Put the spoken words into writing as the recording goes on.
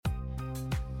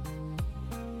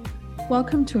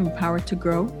Welcome to Empowered to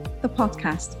Grow, the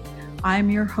podcast. I am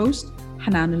your host,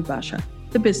 Hanan El-Basha,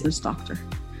 the business doctor.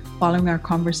 Following our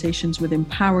conversations with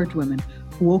empowered women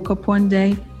who woke up one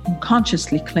day and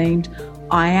consciously claimed,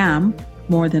 I am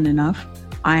more than enough,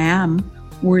 I am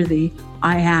worthy,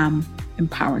 I am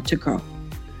empowered to grow.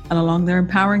 And along their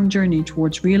empowering journey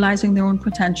towards realizing their own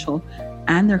potential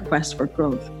and their quest for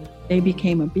growth, they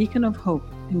became a beacon of hope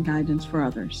and guidance for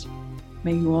others.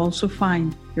 May you also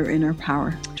find your inner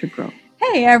power to grow.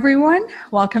 Hey everyone,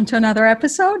 welcome to another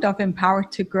episode of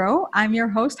Empowered to Grow. I'm your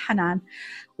host, Hanan.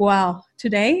 Well,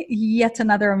 today, yet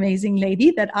another amazing lady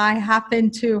that I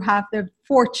happen to have the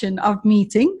fortune of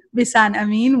meeting, Bissan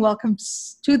Amin. Welcome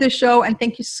to the show and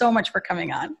thank you so much for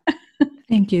coming on.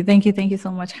 Thank you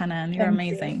so much, Hanan. You're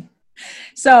amazing.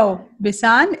 So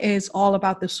Bissan is all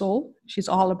about the soul. She's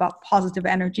all about positive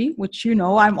energy, which you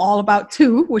know I'm all about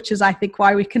too, which is I think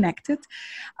why we connected.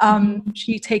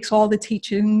 She takes all the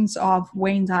teachings of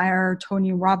Wayne Dyer,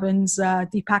 Tony Robbins,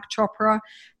 Deepak Chopra,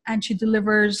 and she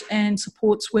delivers and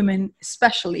supports women,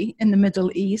 especially in the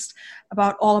Middle East,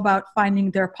 all about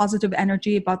finding their positive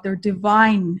energy, about their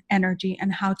divine energy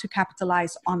and how to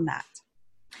capitalize on that.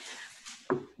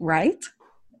 Right?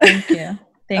 Thank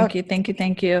you.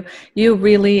 Thank you. You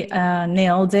really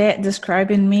nailed it,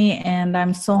 describing me, and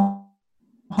I'm so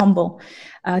humble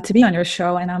to be on your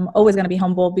show, and I'm always going to be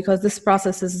humble because this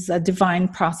process is a divine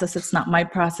process. It's not my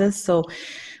process. So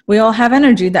we all have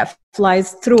energy that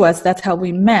flies through us. That's how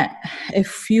we met.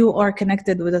 If you are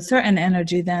connected with a certain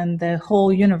energy, then the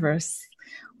whole universe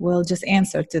will just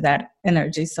answer to that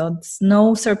energy. So it's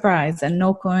no surprise and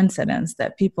no coincidence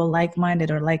that people like-minded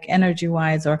or like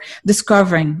energy-wise or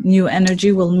discovering new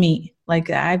energy will meet. Like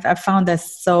I've found that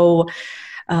so,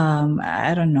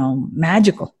 I don't know,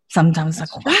 magical. Sometimes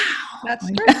That's like, true. wow. That's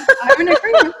true. I'm in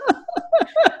agreement.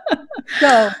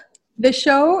 So the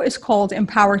show is called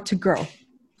Empowered to Grow.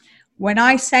 When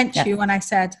I sent you and I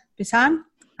said, Bissan,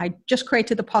 I just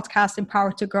created the podcast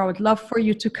Empowered to Grow. I'd love for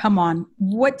you to come on.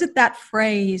 What did that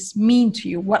phrase mean to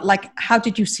you? How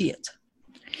did you see it?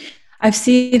 I've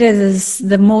seen it as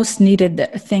the most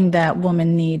needed thing that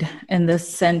women need in this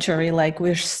century. Like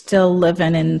we're still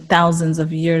living in thousands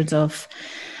of years of,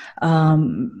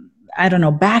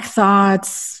 back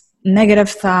thoughts, negative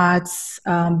thoughts,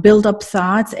 build up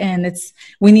thoughts. And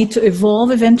we need to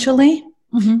evolve eventually.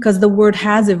 Because the word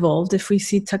has evolved if we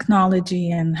see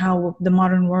technology and how the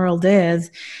modern world is.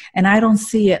 And I don't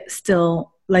see it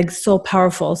still like so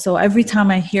powerful. So every time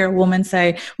I hear a woman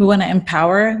say, we want to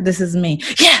empower, this is me.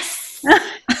 Yes!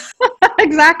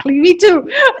 Exactly. Me too.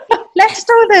 Let's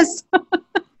do this.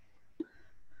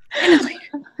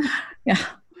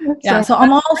 Yeah. So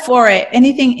I'm all for it.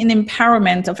 Anything in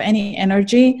empowerment of any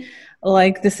energy,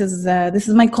 like this is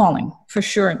my calling for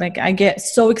sure. Like I get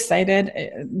so excited.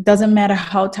 It doesn't matter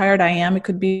how tired I am. It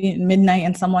could be midnight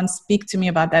and someone speak to me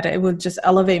about that. It will just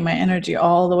elevate my energy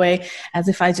all the way as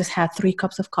if I just had 3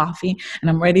 cups of coffee and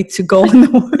I'm ready to go in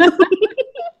the world.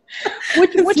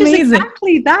 Which is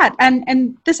exactly that.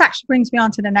 And this actually brings me on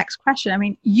to the next question. I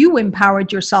mean, you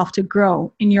empowered yourself to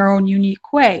grow in your own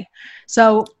unique way.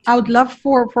 So I would love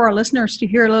for our listeners to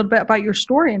hear a little bit about your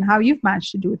story and how you've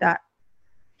managed to do that.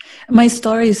 My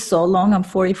story is so long. I'm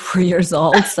 44 years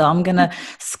old, so I'm going to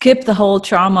skip the whole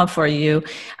trauma for you.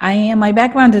 My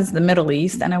background is the Middle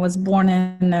East, and I was born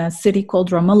in a city called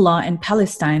Ramallah in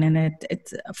Palestine. And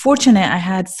it's fortunate I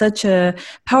had such a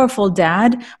powerful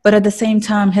dad, but at the same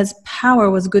time, his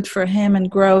power was good for him and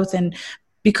growth and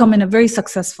becoming a very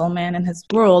successful man in his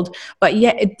world, but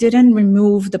yet it didn't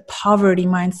remove the poverty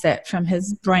mindset from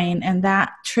his brain. And that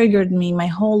triggered me my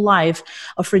whole life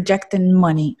of rejecting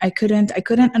money. I couldn't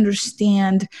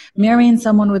understand marrying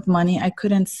someone with money. I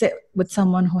couldn't sit with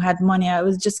someone who had money. I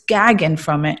was just gagging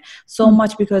from it so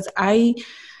much because I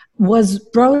was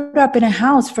brought up in a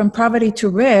house from poverty to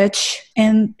rich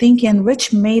and thinking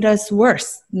rich made us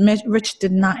worse. Rich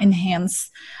did not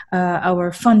enhance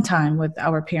our fun time with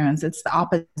our parents. It's the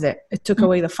opposite. It took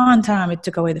away the fun time. It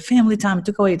took away the family time. It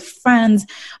took away the friends.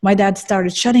 My dad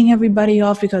started shutting everybody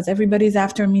off because everybody's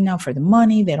after me now for the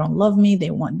money. They don't love me.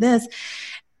 They want this.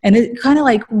 And it kind of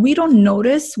like we don't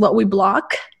notice what we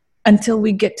block until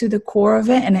we get to the core of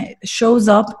it and it shows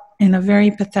up in a very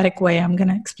pathetic way. I'm going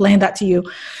to explain that to you.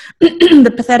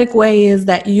 The pathetic way is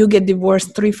that you get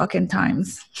divorced 3 fucking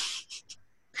times.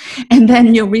 And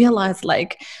then you realize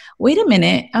like, wait a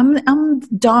minute, I'm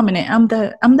dominant.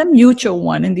 I'm the mutual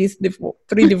one in these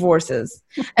 3 divorces.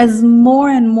 As more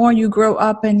and more you grow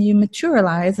up and you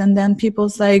maturize, and then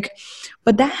people's like,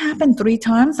 but that happened 3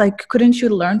 times. Like, couldn't you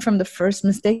learn from the first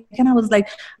mistake? And I was like,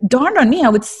 darn on me. I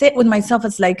would sit with myself.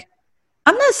 It's like,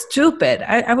 I'm not stupid.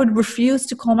 I would refuse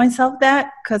to call myself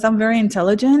that because I'm very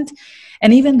intelligent.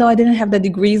 And even though I didn't have the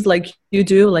degrees like you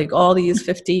do, like all these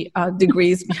 50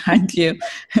 degrees behind you,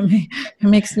 it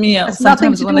makes me It's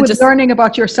nothing sometimes to do want to with just, learning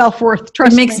about your self-worth. it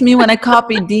Trust makes me. me want to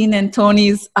copy Dean and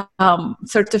Tony's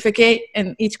certificate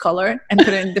in each color and put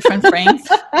it in different frames.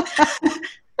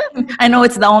 I know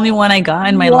it's the only one I got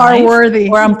in my You are life worthy.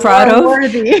 or I'm You proud are of.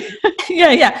 worthy.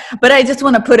 Yeah. But I just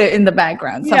want to put it in the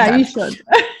background Yeah, you sometimes. should.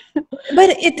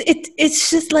 But it's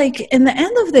just like in the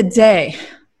end of the day,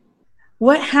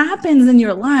 what happens in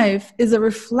your life is a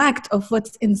reflect of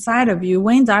what's inside of you.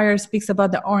 Wayne Dyer speaks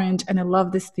about the orange, and I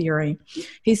love this theory.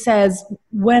 He says,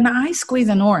 when I squeeze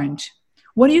an orange,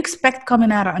 what do you expect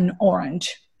coming out of an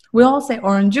orange? We all say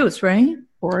orange juice, right?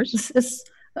 Of course.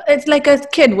 It's like a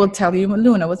kid will tell you.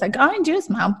 Luna was like, orange juice,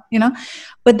 mom, you know?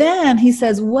 But then he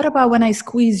says, what about when I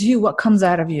squeeze you? What comes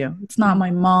out of you? It's not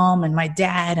my mom and my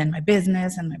dad and my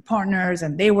business and my partners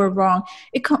and they were wrong.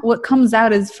 What comes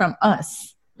out is from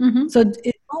us. Mm-hmm. So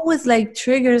it always like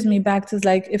triggers me back to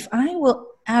like, if I will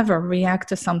ever react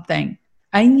to something,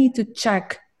 I need to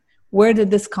check, where did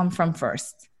this come from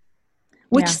first?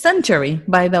 Which century,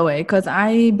 by the way, because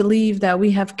I believe that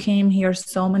we have came here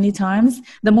so many times.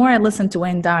 The more I listen to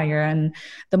Wayne Dyer and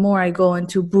the more I go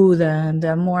into Buddha and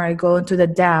the more I go into the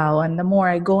Tao and the more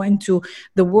I go into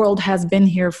the world has been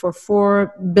here for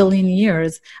 4 billion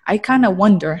years, I kind of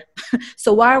wonder,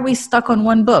 so why are we stuck on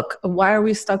one book? Why are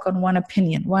we stuck on one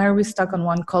opinion? Why are we stuck on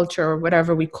one culture or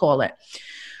whatever we call it?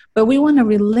 But we want to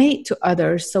relate to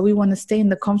others, so we want to stay in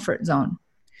the comfort zone.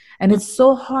 And it's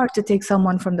so hard to take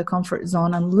someone from the comfort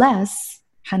zone unless,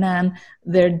 Hanan,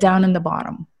 they're down in the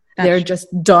bottom. They're just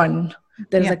done.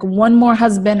 There's like one more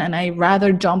husband and I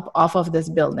rather jump off of this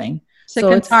building. Sick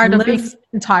and tired of being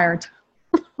tired.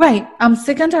 Right. I'm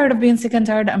sick and tired of being sick and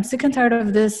tired. I'm sick and tired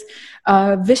of this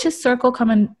vicious circle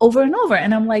coming over and over.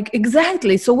 And I'm like,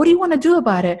 exactly. So what do you want to do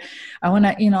about it? I want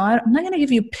to, I'm not going to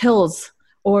give you pills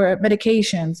or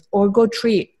medications or go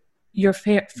treat your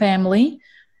family,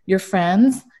 your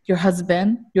friends, your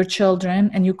husband, your children,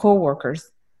 and your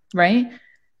coworkers, right?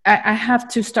 I have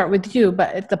to start with you,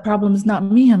 but the problem is not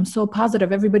me. I'm so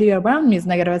positive. Everybody around me is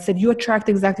negative. I said, you attract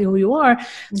exactly who you are.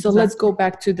 So let's go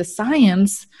back to the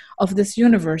science of this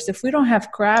universe. If we don't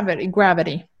have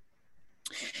gravity,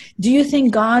 do you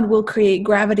think God will create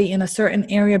gravity in a certain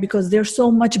area because they're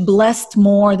so much blessed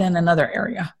more than another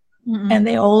area? Mm-hmm. And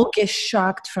they all get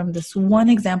shocked from this one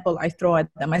example I throw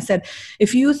at them. I said,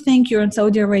 if you think you're in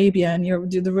Saudi Arabia and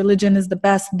the religion is the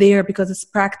best there because it's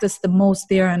practiced the most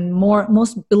there and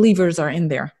most believers are in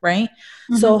there, right?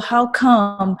 Mm-hmm. So how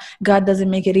come God doesn't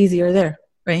make it easier there,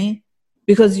 right?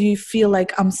 Because you feel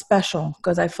like I'm special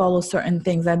because I follow certain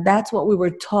things. And that's what we were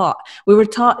taught. We were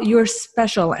taught you're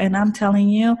special. And I'm telling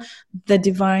you, the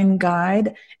divine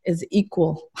guide is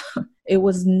equal. It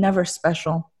was never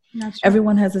special.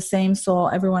 Everyone has the same soul.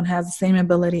 Everyone has the same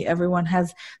ability. Everyone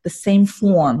has the same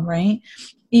form, right?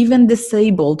 Even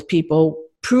disabled people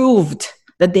proved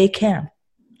that they can.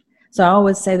 So I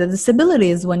always say the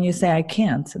disability is when you say I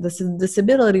can't. This is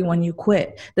disability when you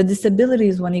quit. The disability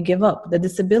is when you give up. The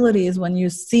disability is when you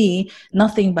see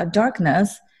nothing but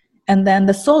darkness. And then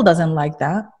the soul doesn't like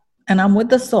that. And I'm with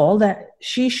the soul that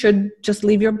she should just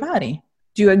leave your body.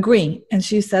 Do you agree? And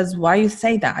she says, why you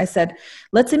say that? I said,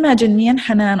 let's imagine me and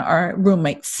Hanan are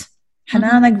roommates.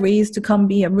 Hanan agrees to come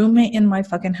be a roommate in my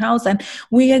fucking house. And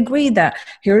we agree that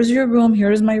here's your room,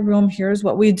 here's my room, here's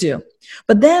what we do.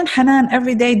 But then Hanan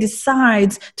every day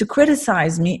decides to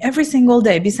criticize me every single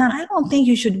day. Bissan, I don't think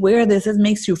you should wear this. It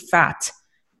makes you fat.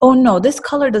 Oh no, this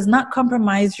color does not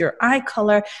compromise your eye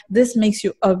color. This makes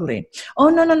you ugly. Oh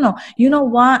no. You know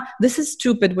what? This is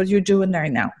stupid what you're doing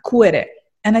right now. Quit it.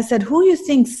 And I said, who you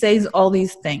think says all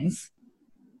these things?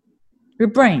 Your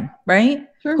brain, right?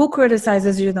 Sure. Who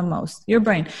criticizes you the most? Your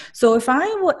brain. So if I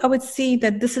would see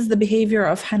that this is the behavior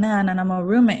of Hanan and I'm a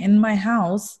roommate in my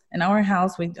house, in our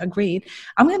house, we agreed,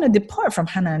 I'm going to depart from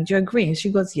Hanan. Do you agree? And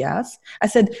she goes, yes. I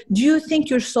said, do you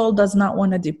think your soul does not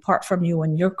want to depart from you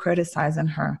when you're criticizing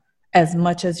her as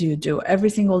much as you do? Every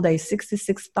single day,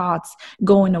 66 thoughts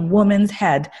go in a woman's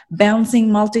head, bouncing,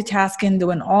 multitasking,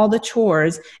 doing all the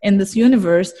chores in this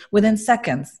universe within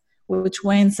seconds, which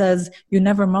Wayne says, you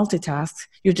never multitask.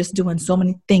 You're just doing so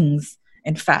many things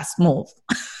in fast move.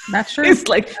 That's true. It's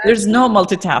like there's no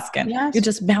multitasking. Yes. You're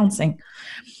just bouncing.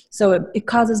 So it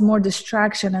causes more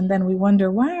distraction. And then we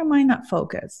wonder, why am I not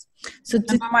focused? So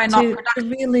why am I not productive?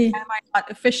 Why am I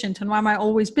not efficient? And why am I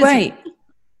always busy? Right.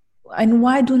 And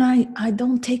why don't I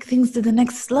don't take things to the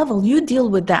next level? You deal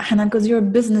with that, Hanan, because you're a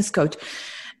business coach.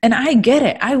 And I get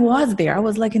it. I was there. I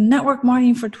was like in network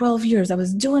marketing for 12 years. I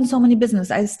was doing so many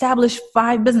business. I established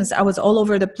 5 business. I was all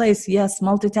over the place. Yes,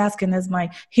 multitasking is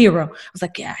my hero. I was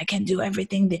like, yeah, I can do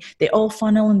everything. They all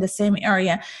funnel in the same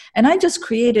area. And I just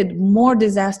created more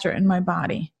disaster in my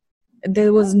body.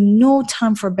 There was no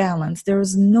time for balance. There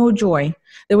was no joy.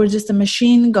 There was just a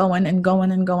machine going and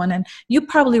going and going. And you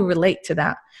probably relate to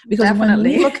that. Because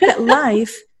Definitely. when we look at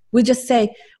life, we just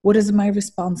say, what is my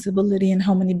responsibility and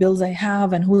how many bills I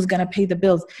have and who's going to pay the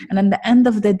bills? And at the end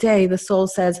of the day, the soul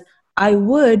says, I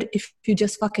would if you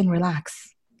just fucking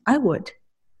relax. I would.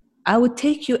 I would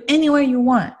take you anywhere you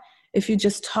want if you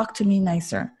just talk to me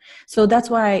nicer. So that's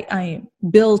why I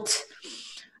built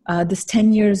this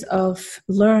 10 years of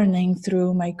learning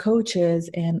through my coaches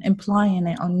and applying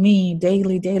it on me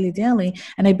daily.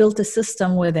 And I built a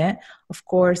system with it, of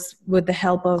course, with the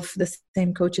help of the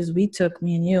same coaches we took,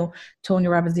 me and you, Tony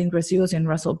Robbins, Dean Graziosi, and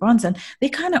Russell Brunson. They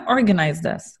kind of organized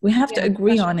us. We have to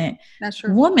agree on it. That's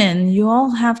true. Women, you all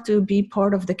have to be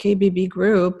part of the KBB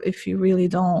group if you really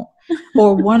don't.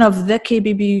 Or one of the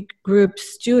KBB group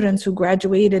students who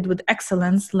graduated with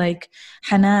excellence, like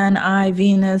Hanan,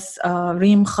 Venus,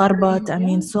 Reem Kharbat. I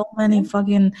mean, so many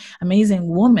fucking amazing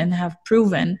women have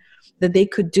proven that they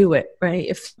could do it, right?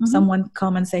 If someone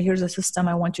come and say, here's a system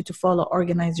I want you to follow,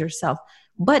 organize yourself.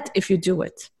 But if you do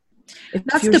it.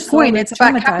 That's the point. It's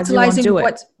about capitalizing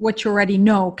what you already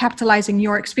know, capitalizing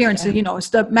your experience. You know, it's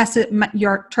the message,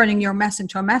 you're turning your mess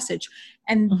into a message.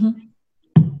 And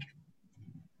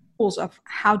of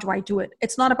how do I do it?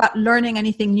 It's not about learning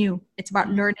anything new. It's about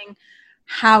learning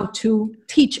how to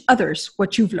teach others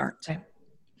what you've learned.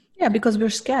 Yeah, because we're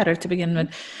scattered to begin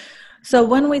with. So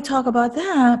when we talk about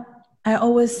that, I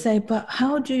always say, but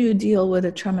how do you deal with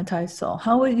a traumatized soul?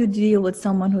 How will you deal with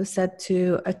someone who said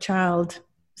to a child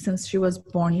since she was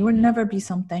born, you will never be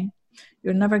something.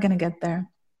 You're never going to get there.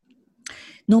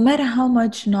 No matter how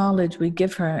much knowledge we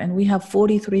give her, and we have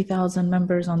 43,000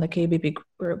 members on the KBB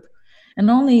group, and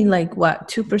only 2%,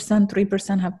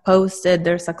 3% have posted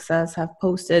their success, have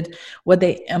posted what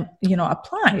they,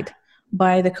 applied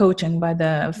by the coaching, by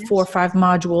the 4 or 5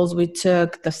 modules we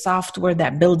took, the software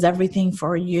that builds everything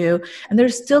for you. And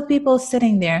there's still people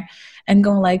sitting there and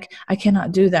going like, I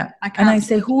cannot do that. And I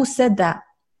say, who said that?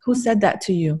 Who said that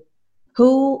to you?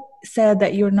 Who said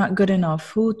that you're not good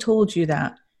enough? Who told you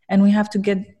that? And we have to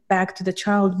get back to the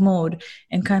child mode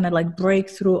and kind of break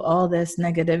through all this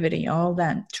negativity, all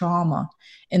that trauma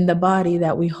in the body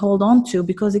that we hold on to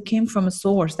because it came from a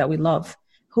source that we love.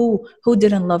 Who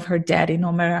didn't love her daddy,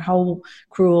 no matter how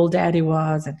cruel daddy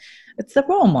was? And it's the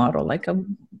role model. Like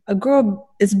a girl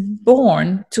is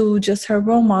born to just her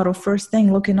role model first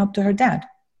thing, looking up to her dad.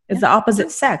 It's the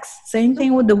opposite sex. Same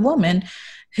thing with the woman.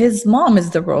 His mom is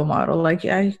the role model.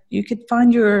 You could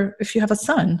find if you have a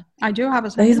son. I do have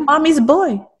a son. He's mommy's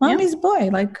boy. Mommy's boy.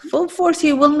 Full force,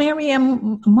 he will marry a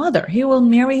mother. He will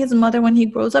marry his mother when he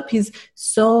grows up. He's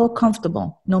so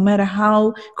comfortable. No matter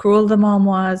how cruel the mom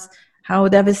was, how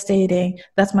devastating.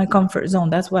 That's my comfort zone.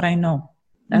 That's what I know.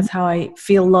 That's how I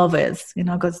feel love is,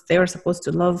 because they were supposed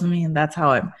to love me. And that's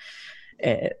how I'm,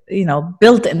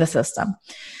 built in the system.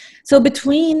 So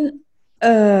between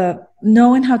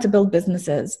knowing how to build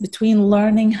businesses, between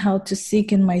learning how to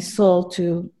seek in my soul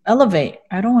to elevate.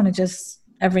 I don't want to just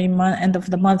every month, end of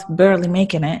the month, barely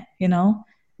making it,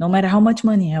 no matter how much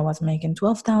money I was making,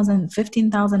 12,000,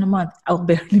 15,000 a month, I'll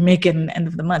barely make it at the end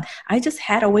of the month. I just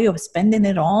had a way of spending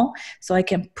it all so I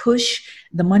can push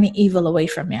the money evil away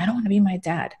from me. I don't want to be my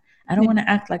dad. I don't want to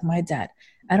act like my dad.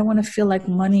 I don't want to feel like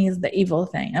money is the evil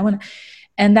thing.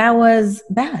 And that was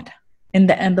bad. In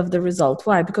the end of the result.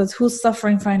 Why? Because who's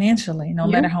suffering financially, no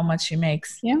matter how much she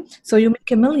makes? Yeah. So you make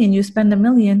 $1 million, you spend $1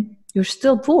 million, you're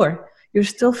still poor. You're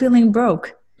still feeling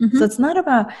broke. So it's not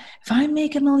about, if I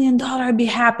make $1 million, I'd be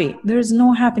happy. There's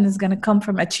no happiness going to come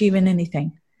from achieving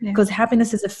anything. Because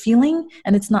happiness is a feeling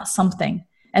and it's not something.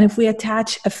 And if we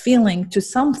attach a feeling to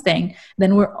something,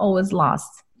 then we're always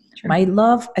lost. True. My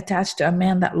love attached to a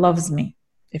man that loves me.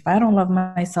 If I don't love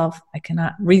myself, I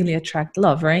cannot really attract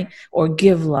love, right? Or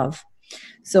give love.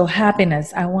 So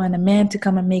happiness, I want a man to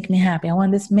come and make me happy. I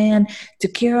want this man to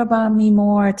care about me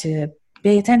more, to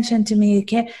pay attention to me.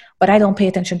 But I don't pay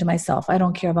attention to myself. I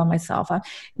don't care about myself.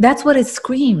 That's what it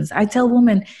screams. I tell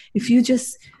women, if you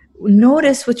just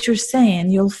notice what you're saying,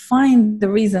 you'll find the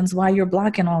reasons why you're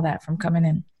blocking all that from coming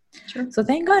in. Sure. So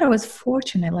thank God I was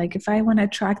fortunate. If I want to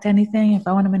attract anything, if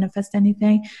I want to manifest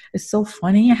anything, it's so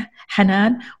funny,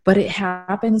 Hanan, but it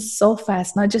happens so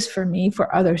fast, not just for me,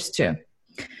 for others too.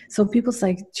 So people's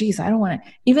like, geez, I don't want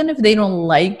to, even if they don't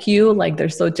like you, they're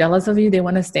so jealous of you, they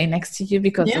want to stay next to you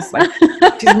because it's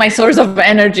she's my source of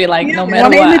energy, no matter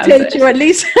what. I want to imitate you at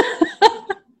least.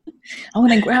 I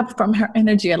want to grab from her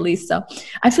energy at least. So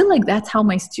I feel like that's how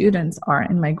my students are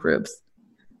in my groups.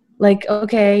 Like,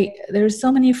 okay, there's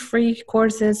so many free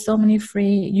courses, so many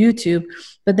free YouTube,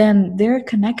 but then they're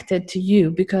connected to you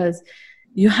because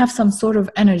you have some sort of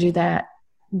energy that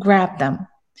grab them.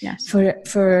 Yes.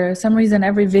 For some reason,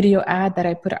 every video ad that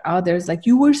I put out there is like,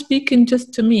 you were speaking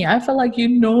just to me. I felt like you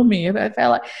know me. I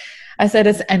felt like, I said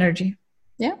it's energy.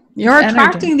 Yeah. You're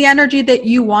attracting the energy that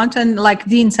you want. And like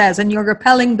Dean says, and you're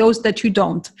repelling those that you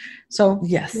don't. So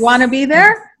yes, you want to be there?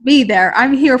 Yes. Be there.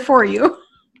 I'm here for you.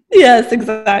 Yes,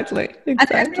 exactly. And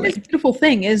the beautiful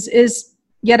thing is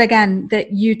yet again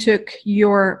that you took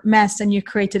your mess and you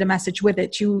created a message with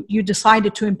it. You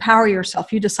decided to empower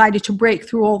yourself. You decided to break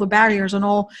through all the barriers and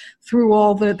through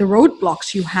all the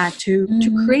roadblocks you had to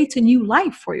create a new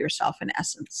life for yourself in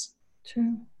essence.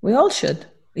 True. We all should.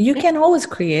 You can always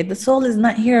create. The soul is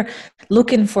not here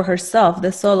looking for herself.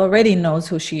 The soul already knows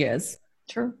who she is.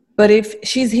 True. But if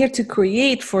she's here to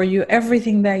create for you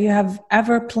everything that you have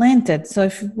ever planted. So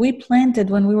if we planted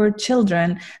when we were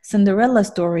children, Cinderella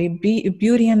story,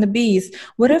 Beauty and the Beast,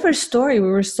 whatever story we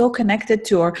were so connected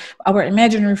to, or our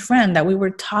imaginary friend that we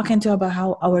were talking to about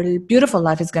how our beautiful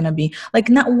life is going to be. Like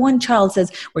not one child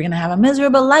says, we're going to have a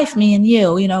miserable life, me and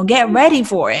you, get ready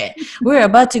for it. We're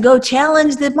about to go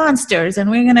challenge the monsters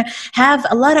and we're going to have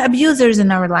a lot of abusers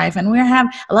in our life and we're going to have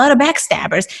a lot of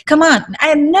backstabbers. Come on. I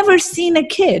had never seen a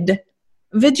kid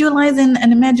visualizing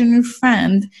an imaginary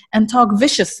friend and talk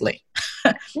viciously.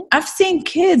 I've seen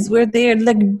kids where they're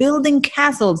like building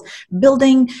castles,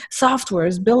 building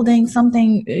softwares, building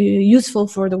something useful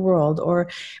for the world, or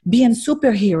being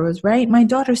superheroes, right? My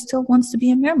daughter still wants to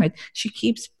be a mermaid. She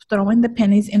keeps throwing the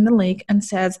pennies in the lake and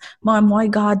says, Mom, why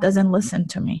God doesn't listen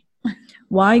to me?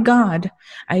 Why God?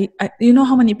 I you know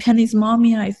how many pennies,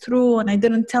 Mommy, I threw and I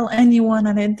didn't tell anyone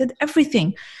and I did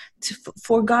everything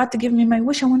for God to give me my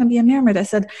wish. I want to be a mermaid. I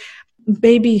said,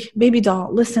 baby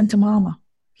doll, listen to Mama.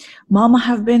 Mama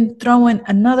have been throwing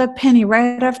another penny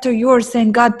right after yours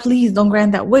saying, God, please don't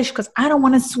grant that wish because I don't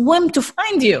want to swim to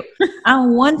find you. I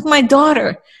want my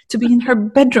daughter to be in her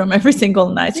bedroom every single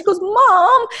night. She goes,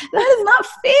 Mom, that is not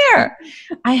fair.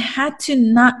 I had to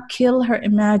not kill her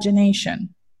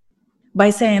imagination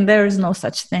by saying there is no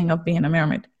such thing of being a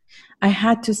mermaid. I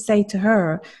had to say to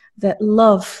her that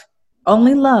love,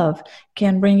 only love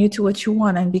can bring you to what you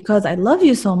want. And because I love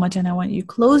you so much and I want you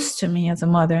close to me as a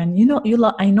mother, and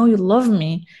I know you love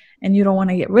me and you don't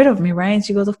want to get rid of me, right? And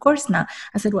she goes, of course not.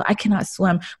 I said, well, I cannot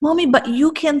swim. Mommy, but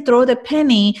you can throw the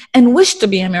penny and wish to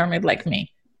be a mermaid like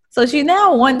me. So she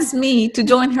now wants me to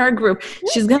join her group.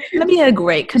 She's going to be a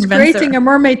great convincer. She's creating a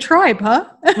mermaid tribe, huh?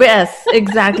 Yes,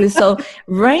 exactly. So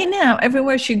right now,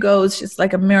 everywhere she goes, she's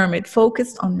like a mermaid,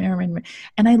 focused on mermaid.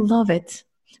 And I love it.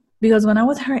 Because when I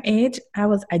was her age, I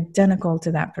was identical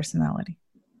to that personality.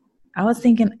 I was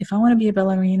thinking, if I want to be a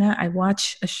ballerina, I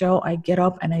watch a show, I get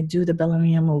up and I do the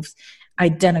ballerina moves.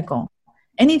 Identical.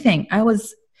 Anything.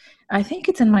 I think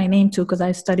it's in my name too, because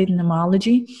I studied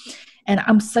nemology. And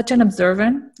I'm such an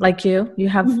observant, like you. You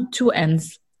have two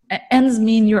N's. N's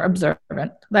mean you're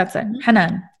observant. That's it.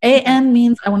 Hanan. A-N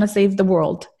means I want to save the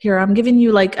world. Here, I'm giving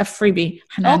you like a freebie.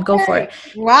 Hanan, Go for it.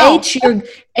 Wow.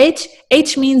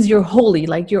 H means you're holy,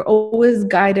 like you're always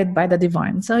guided by the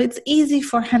divine. So it's easy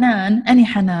for Hanan, any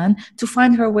Hanan, to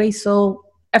find her way so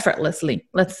effortlessly,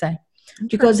 let's say.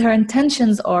 Because her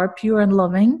intentions are pure and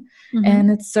loving,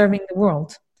 and it's serving the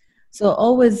world. So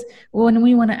always, when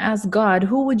we want to ask God,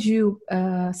 who would you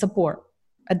support?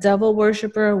 A devil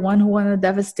worshiper, one who want to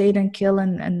devastate and kill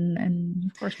and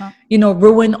of course not.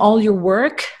 Ruin all your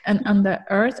work and on the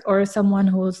earth, or someone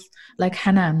who's like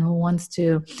Hanan, who wants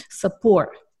to support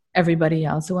everybody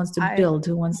else, who wants to build,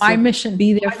 who wants my to mission,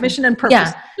 be there, my mission and purpose.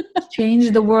 Yeah,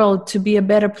 change the world to be a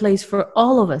better place for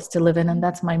all of us to live in, and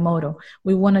that's my motto.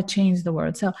 We want to change the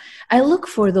world. So I look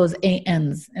for those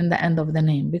ANs in the end of the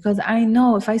name because I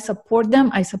know if I support them,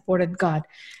 I supported God.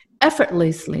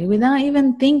 Effortlessly, without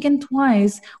even thinking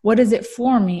twice, what is it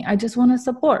for me? I just want to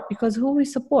support, because who we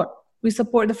support? We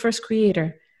support the first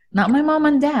creator. Not my mom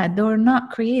and dad. They were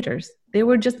not creators. They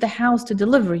were just the house to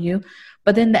deliver you.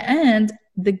 But in the end,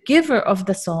 the giver of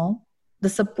the soul, the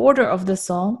supporter of the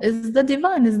soul is the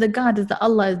divine, is the God, is the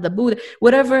Allah, is the Buddha,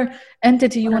 whatever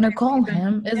entity you want to call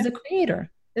him, is the creator.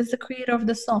 Is the creator of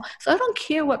the soul. So I don't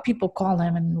care what people call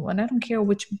him, and I don't care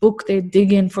which book they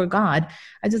dig in for God.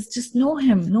 I just know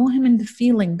him in the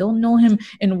feeling. Don't know him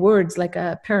in words like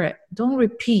a parrot. Don't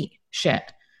repeat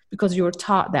shit because you were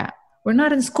taught that. We're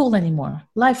not in school anymore.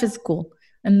 Life is school,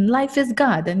 and life is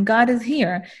God, and God is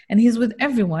here, and he's with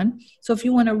everyone. So if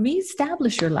you want to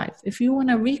reestablish your life, if you want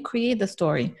to recreate the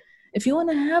story, if you want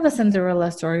to have a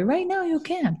Cinderella story, right now you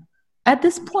can. At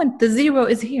this point, the zero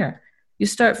is here. You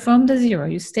start from the zero.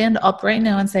 You stand up right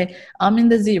now and say, I'm in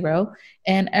the zero.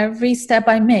 And every step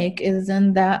I make is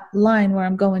in that line where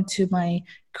I'm going to my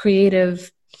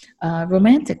creative,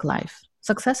 romantic life,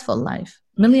 successful life,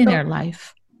 millionaire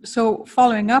life. So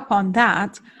following up on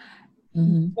that,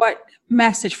 what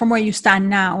message from where you stand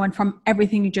now and from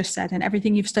everything you just said and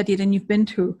everything you've studied and you've been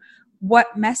through,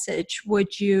 what message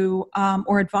would you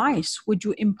or advice would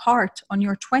you impart on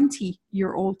your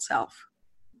 20-year-old self?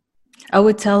 I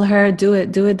would tell her, do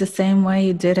it the same way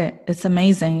you did it. It's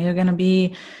amazing. You're going to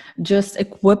be just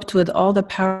equipped with all the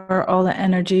power, all the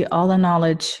energy, all the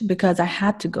knowledge, because I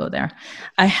had to go there.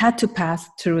 I had to pass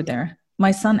through there.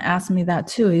 My son asked me that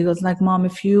too. He goes like, Mom,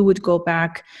 if you would go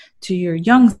back to your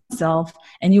young self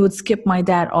and you would skip my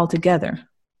dad altogether,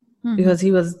 because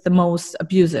he was the most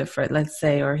abusive, right, let's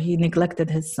say, or he neglected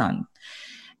his son.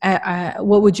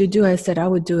 What would you do? I said, I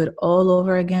would do it all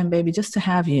over again, baby, just to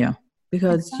have you.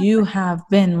 Because you have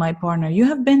been my partner. You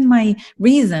have been my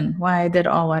reason why I did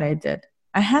all what I did.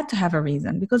 I had to have a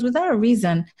reason, because without a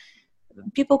reason,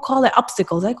 people call it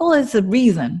obstacles. I call it a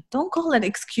reason. Don't call it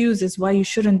excuses why you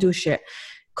shouldn't do shit.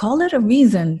 Call it a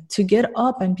reason to get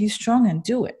up and be strong and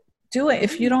do it. Do it.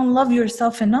 If you don't love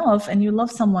yourself enough and you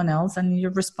love someone else and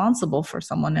you're responsible for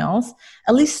someone else,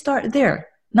 at least start there.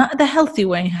 Not the healthy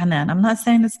way, Hanan. I'm not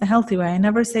saying it's the healthy way. I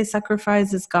never say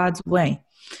sacrifice is God's way.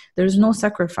 There's no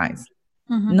sacrifice.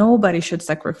 Nobody should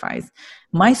sacrifice.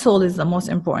 My soul is the most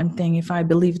important thing if I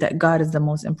believe that God is the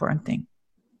most important thing.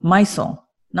 My soul,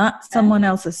 not someone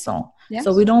else's soul. Yes.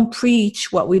 So we don't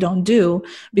preach what we don't do,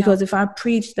 because if I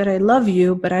preach that I love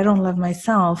you, but I don't love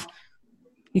myself,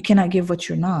 you cannot give what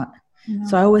you're not. No.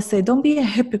 So I always say, don't be a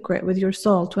hypocrite with your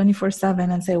soul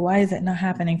 24/7 and say, why is it not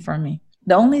happening for me?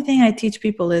 The only thing I teach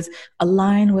people is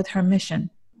align with her mission.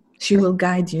 She will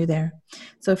guide you there.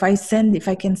 So if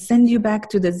I can send you back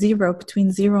to the zero,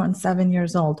 between 0 and 7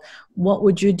 years old, what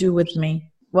would you do with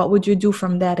me? What would you do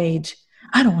from that age?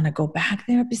 I don't want to go back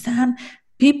there, Bissan.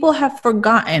 People have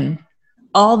forgotten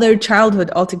all their childhood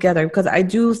altogether, because I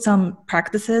do some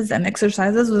practices and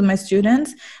exercises with my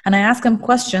students and I ask them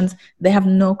questions they have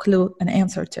no clue an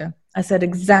answer to. I said,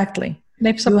 exactly.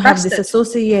 You have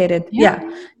disassociated.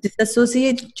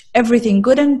 Disassociate everything,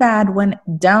 good and bad, went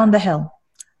down the hill.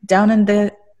 Down in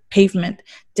the pavement,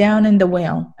 down in the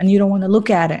well, and you don't want to look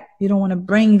at it. You don't want to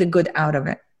bring the good out of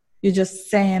it. You're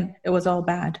just saying it was all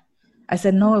bad. I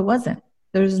said, no, it wasn't.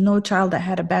 There's no child that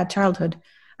had a bad childhood.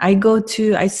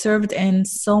 I served in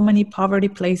so many poverty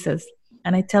places,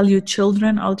 and I tell you,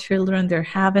 all children, they're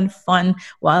having fun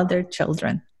while they're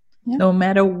children. Yeah. No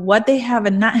matter what they have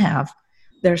and not have.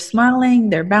 They're smiling,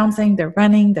 they're bouncing, they're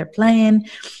running, they're playing.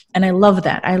 And I love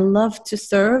that. I love to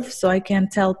serve, so I can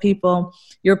tell people,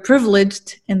 you're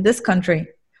privileged in this country.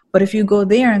 But if you go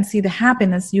there and see the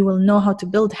happiness, you will know how to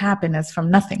build happiness from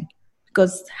nothing.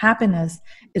 Because happiness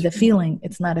is a feeling,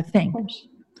 it's not a thing.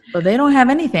 So they don't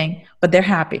have anything, but they're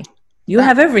happy. You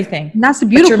have everything. And that's a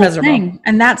beautiful thing.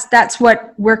 And that's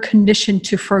what we're conditioned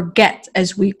to forget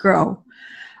as we grow.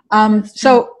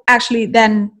 So actually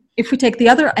then, if we take the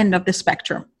other end of the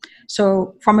spectrum,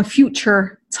 so from a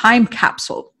future time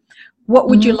capsule, what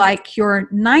would you like your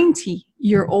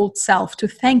 90-year-old self to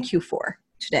thank you for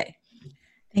today?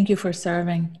 Thank you for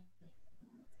serving.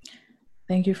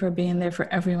 Thank you for being there for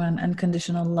everyone.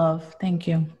 Unconditional love. Thank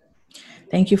you.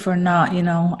 Thank you for not,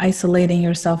 isolating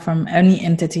yourself from any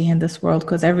entity in this world,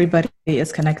 because everybody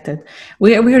is connected.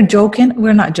 We're joking.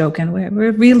 We're not joking.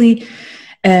 We're really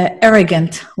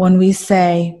arrogant when we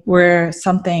say we're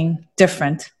something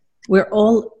different. We're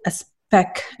all a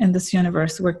speck in this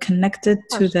universe. We're connected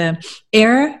to the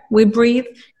air we breathe,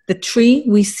 the tree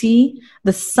we see,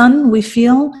 the sun we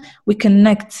feel. We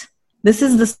connect. This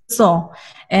is the soul.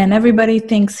 And everybody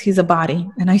thinks he's a body.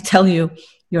 And I tell you,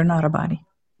 you're not a body.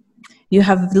 You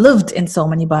have lived in so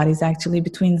many bodies, actually,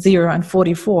 between 0 and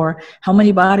 44. How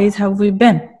many bodies have we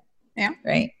been? Yeah.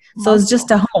 Right. So it's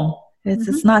just a home.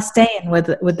 It's not staying with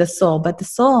the soul, but the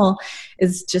soul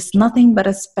is just nothing but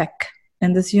a speck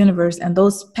in this universe, and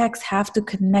those specks have to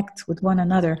connect with one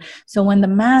another. So when the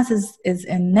mass is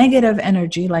in negative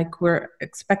energy, like we're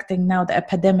expecting now, the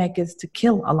epidemic is to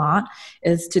kill a lot,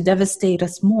 is to devastate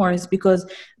us more, is because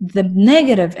the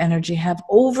negative energy have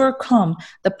overcome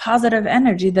the positive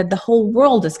energy that the whole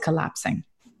world is collapsing.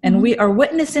 And we are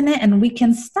witnessing it, and we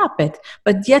can stop it,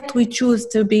 but yet we choose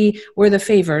to we're the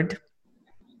favored.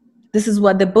 This is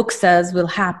what the book says will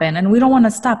happen, and we don't want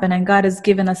to stop it, and God has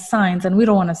given us signs, and we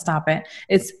don't want to stop it.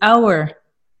 It's our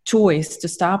choice to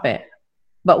stop it.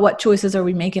 But what choices are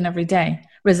we making every day?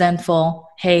 resentful,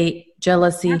 hate,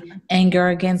 jealousy, anger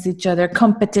against each other,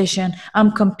 competition.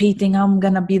 I'm competing. I'm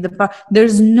going to be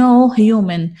there's no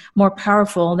human more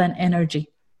powerful than energy.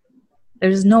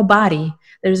 There's no body.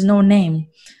 There's no name.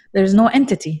 There's no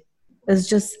entity. There's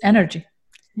just energy.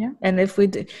 Yeah. And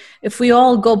if we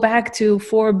all go back to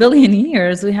 4 billion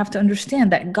years, we have to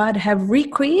understand that God have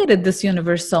recreated this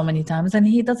universe so many times and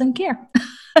he doesn't care.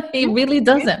 He really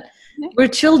doesn't. Yeah. We're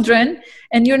children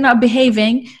and you're not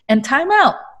behaving, and time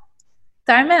out.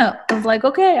 I was like,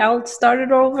 okay, I'll start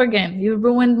it over again. You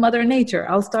ruined Mother Nature.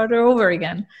 I'll start it over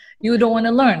again. You don't want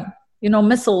to learn.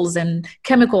 Missiles and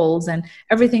chemicals and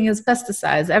everything is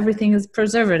pesticides. Everything is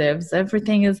preservatives.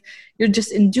 Everything is, you're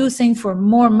just inducing for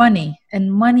more money.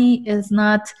 And money is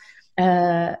not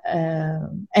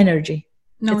energy.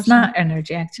 No, it's not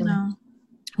energy, actually. No.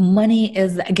 Money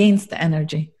is against the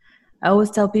energy. I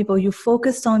always tell people, you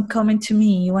focused on coming to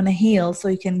me. You want to heal so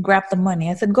you can grab the money.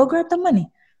 I said, go grab the money.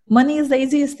 Money is the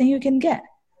easiest thing you can get.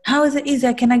 How is it easy?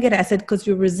 I cannot get it. I said, because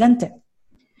you resent it.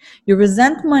 You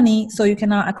resent money, so you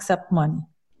cannot accept money.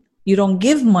 You don't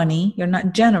give money, you're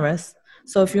not generous.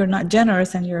 So if you're not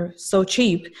generous and you're so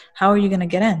cheap, how are you going to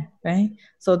get in, right?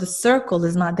 So the circle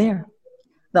is not there.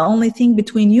 The only thing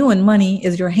between you and money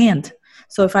is your hand.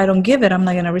 So if I don't give it, I'm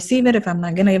not going to receive it.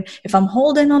 If I'm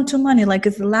holding on to money like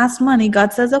it's the last money,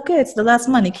 God says, okay, it's the last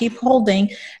money. Keep holding,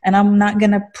 and I'm not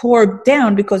going to pour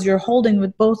down because you're holding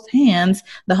with both hands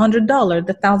the $100,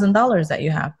 the $1,000 that you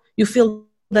have. You feel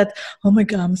that, oh my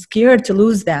God, I'm scared to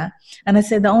lose that. And I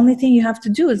said, the only thing you have to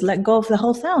do is let go of the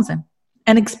whole 1,000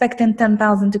 and expecting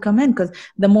 10,000 to come in, because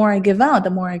the more I give out, the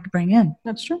more I bring in.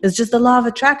 That's true. It's just the law of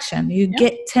attraction. You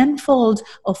get tenfold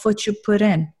of what you put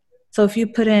in. So if you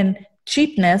put in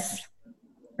cheapness,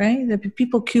 right? The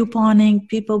people couponing,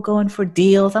 people going for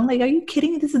deals. I'm like, are you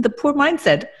kidding me? This is the poor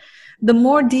mindset. The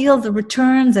more deals, the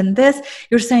returns, and this,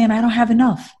 you're saying, I don't have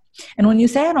enough. And when you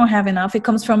say I don't have enough, it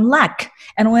comes from lack.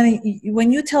 And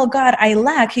when you tell God I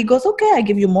lack, he goes, okay, I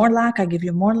give you more lack. I give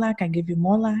you more lack. I give you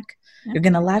more lack. Yeah. You're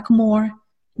going to lack more,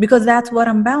 because that's what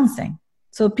I'm bouncing.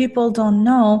 So people don't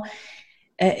know,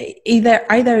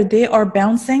 either they are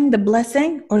bouncing the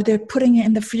blessing or they're putting it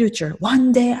in the future.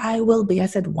 One day I will be. I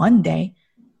said, one day.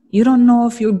 You don't know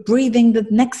if you're breathing the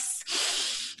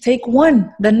next. Take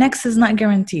one. The next is not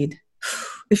guaranteed.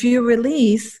 If you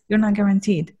release, you're not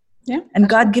guaranteed. Yeah, and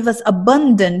God give us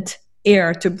abundant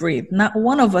air to breathe. Not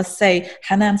one of us say,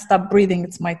 Hanan, stop breathing.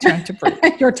 It's my turn to breathe.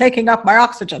 You're taking up my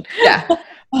oxygen. Yeah.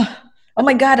 Oh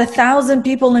my God, 1,000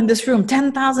 people in this room,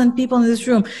 10,000 people in this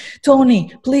room.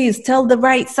 Tony, please tell the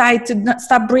right side to not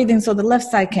stop breathing so the left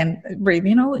side can breathe.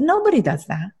 Nobody does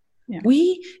that. Yeah.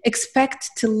 We expect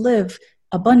to live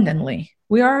abundantly.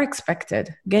 We are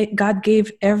expected. God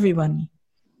gave everybody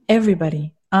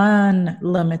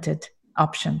unlimited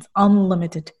options,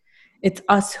 unlimited. It's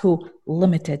us who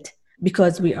limit it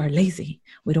because we are lazy.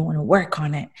 We don't want to work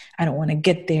on it. I don't want to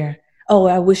get there. Oh,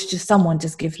 I wish someone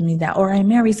just gives me that. Or I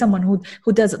marry someone who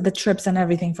does the trips and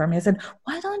everything for me. I said,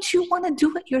 why don't you want to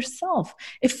do it yourself?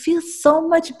 It feels so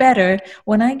much better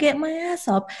when I get my ass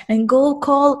up and go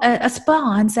call a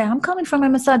spa and say, I'm coming for my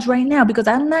massage right now, because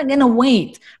I'm not going to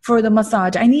wait for the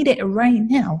massage. I need it right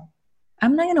now.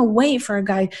 I'm not going to wait for a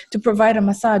guy to provide a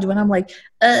massage when I'm like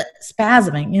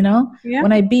spasming,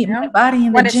 when I beat my body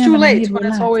in the gym. When it's too late, but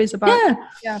it's always about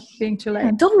being too late.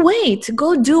 Yeah, don't wait.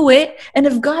 Go do it. And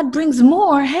if God brings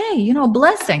more, hey,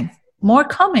 blessing, more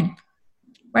coming,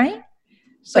 right?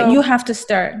 So, but you have to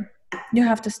start. You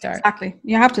have to start. Exactly.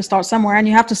 You have to start somewhere, and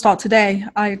you have to start today.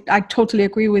 I totally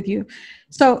agree with you.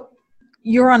 So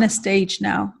you're on a stage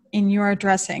now and you're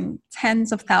addressing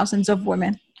tens of thousands of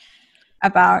women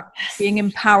about being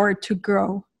empowered to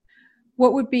grow.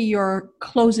 What would be your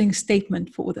closing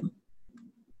statement for them?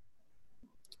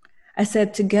 I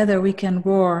said, together we can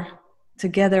roar.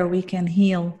 Together we can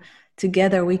heal.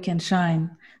 Together we can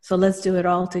shine. So let's do it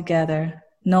all together.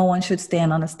 No one should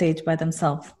stand on a stage by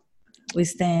themselves. We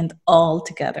stand all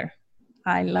together.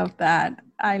 I love that.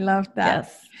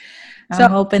 Yes.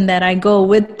 I'm hoping that I go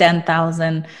with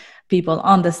 10,000 people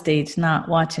on the stage, not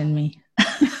watching me.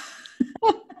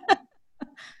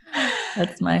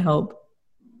 That's my hope.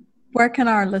 Where can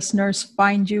our listeners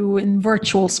find you in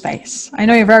virtual space? I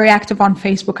know you're very active on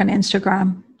Facebook and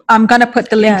Instagram. I'm going to put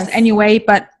the links anyway,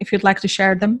 but if you'd like to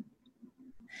share them.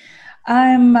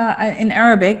 I'm in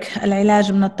Arabic.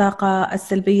 العلاج من الطاقة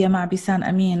السلبية مع بيسان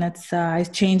أمين. I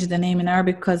changed the name in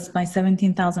Arabic because my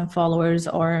 17,000 followers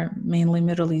are mainly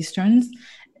Middle Easterns.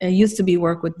 It used to be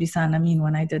work with Bissan Amin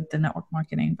when I did the network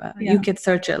marketing, but you could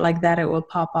search it like that. It will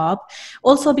pop up.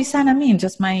 Also Bissan Amin,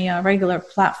 just my regular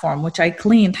platform, which I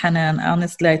cleaned, Hanan.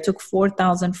 Honestly, I took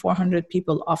 4,400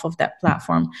 people off of that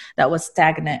platform that was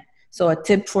stagnant. So a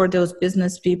tip for those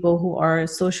business people who are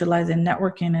socializing,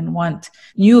 networking, and want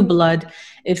new blood.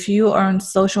 If you are on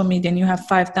social media and you have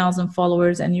 5,000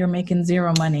 followers and you're making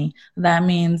zero money, that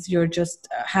means you're just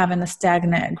having a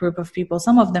stagnant group of people.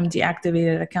 Some of them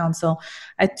deactivated accounts. So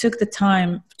I took the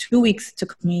time, 2 weeks it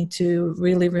took me to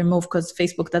really remove, because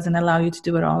Facebook doesn't allow you to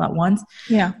do it all at once.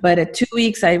 Yeah. But at 2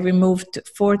 weeks, I removed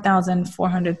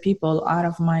 4,400 people out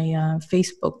of my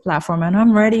Facebook platform. And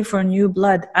I'm ready for new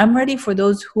blood. I'm ready for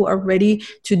those who are ready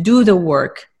to do the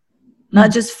work. Not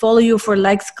just follow you for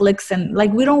likes, clicks, and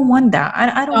like, we don't want that.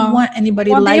 I don't want anybody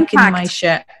liking my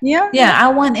shit. Yeah, I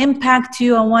want impact to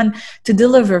you. I want to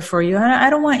deliver for you.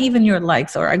 I don't want even your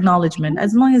likes or acknowledgement.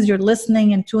 As long as you're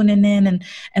listening and tuning in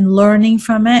and learning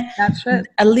from it, that's it.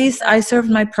 At least I served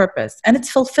my purpose, and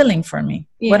it's fulfilling for me.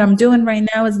 What I'm doing right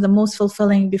now is the most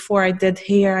fulfilling. Before, I did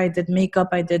hair, I did makeup,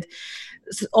 I did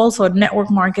also network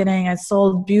marketing. I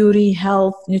sold beauty,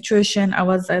 health, nutrition. I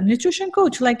was a nutrition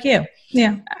coach like you.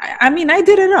 Yeah. I mean, I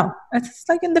did it all. It's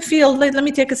like in the field. Like, let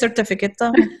me take a certificate.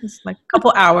 It's like a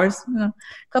couple hours.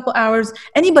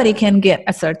 Anybody can get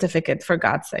a certificate, for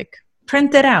God's sake.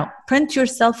 Print it out. Print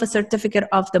yourself a certificate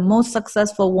of the most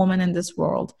successful woman in this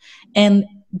world and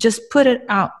just put it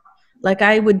out. Like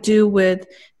I would do with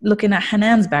looking at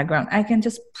Hanan's background. I can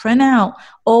just print out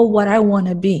what I want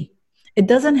to be. It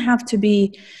doesn't have to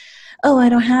be, I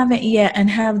don't have it yet, and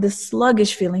have this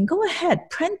sluggish feeling. Go ahead,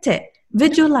 print it,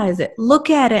 visualize it, look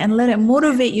at it, and let it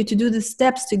motivate you to do the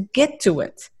steps to get to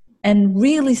it. And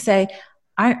really say,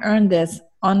 I earned this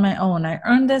on my own. I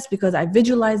earned this because I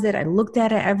visualized it. I looked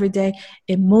at it every day.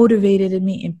 It motivated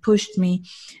me and pushed me.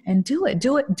 And do it.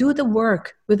 Do the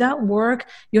work. Without work,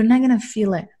 you're not going to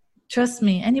feel it. Trust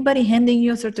me. Anybody handing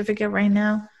you a certificate right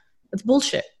now, it's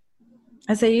bullshit.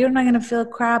 I say you're not going to feel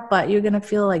crap, but you're going to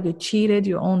feel like you cheated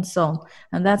your own soul.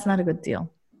 And that's not a good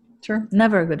deal. Sure.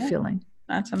 Never a good feeling.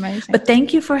 That's amazing. But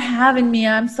thank you for having me.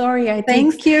 I'm sorry.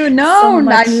 Thank you. No, so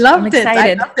I loved it.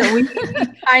 I loved it. We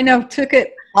kind of took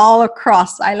it all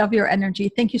across. I love your energy.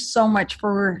 Thank you so much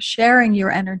for sharing your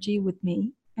energy with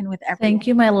me and with everyone. Thank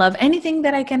you, my love. Anything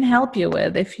that I can help you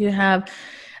with, if you have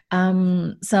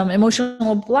some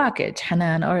emotional blockage,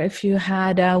 Hanan, or if you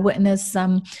had witnessed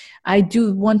I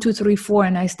do 1, 2, 3, 4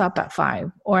 and I stop at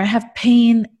 5, or I have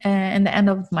pain in the end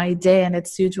of my day and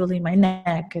it's usually my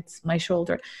neck, it's my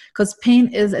shoulder, because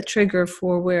pain is a trigger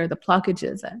for where the blockage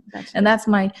is at.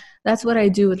 That's what I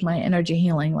do with my energy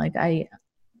healing. Like I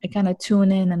kind of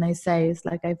tune in and I say, it's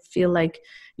like, I feel like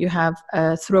you have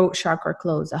a throat chakra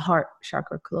closed, a heart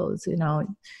chakra closed,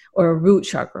 or a root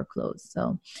chakra closed.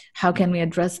 So how can we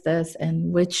address this?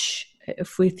 And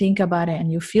if we think about it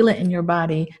and you feel it in your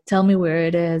body, tell me where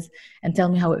it is and tell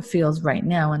me how it feels right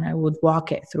now. And I would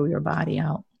walk it through your body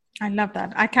out. I love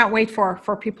that. I can't wait for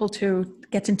people to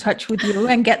get in touch with you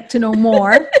and get to know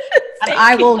more. And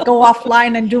I will go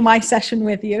offline and do my session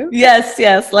with you. Yes.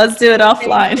 Let's do it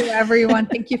offline. Thank you, everyone.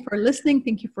 Thank you for listening.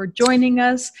 Thank you for joining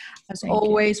us. As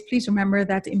always, please remember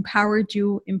that empowered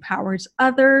you empowers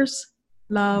others.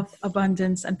 Love,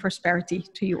 abundance, and prosperity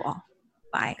to you all.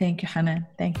 Bye. Thank you, Hanan.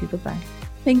 Thank you. Goodbye.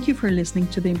 Thank you for listening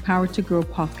to the Empowered to Grow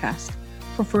podcast.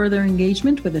 For further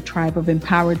engagement with a tribe of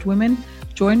empowered women,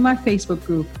 join my Facebook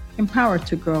group, Empowered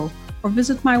to Grow, or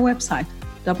visit my website,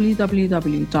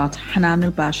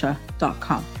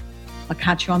 www.hananulbasha.com. I'll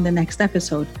catch you on the next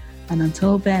episode. And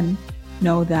until then,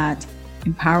 know that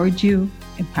empowered you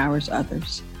empowers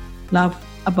others. Love,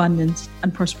 abundance,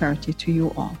 and prosperity to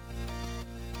you all.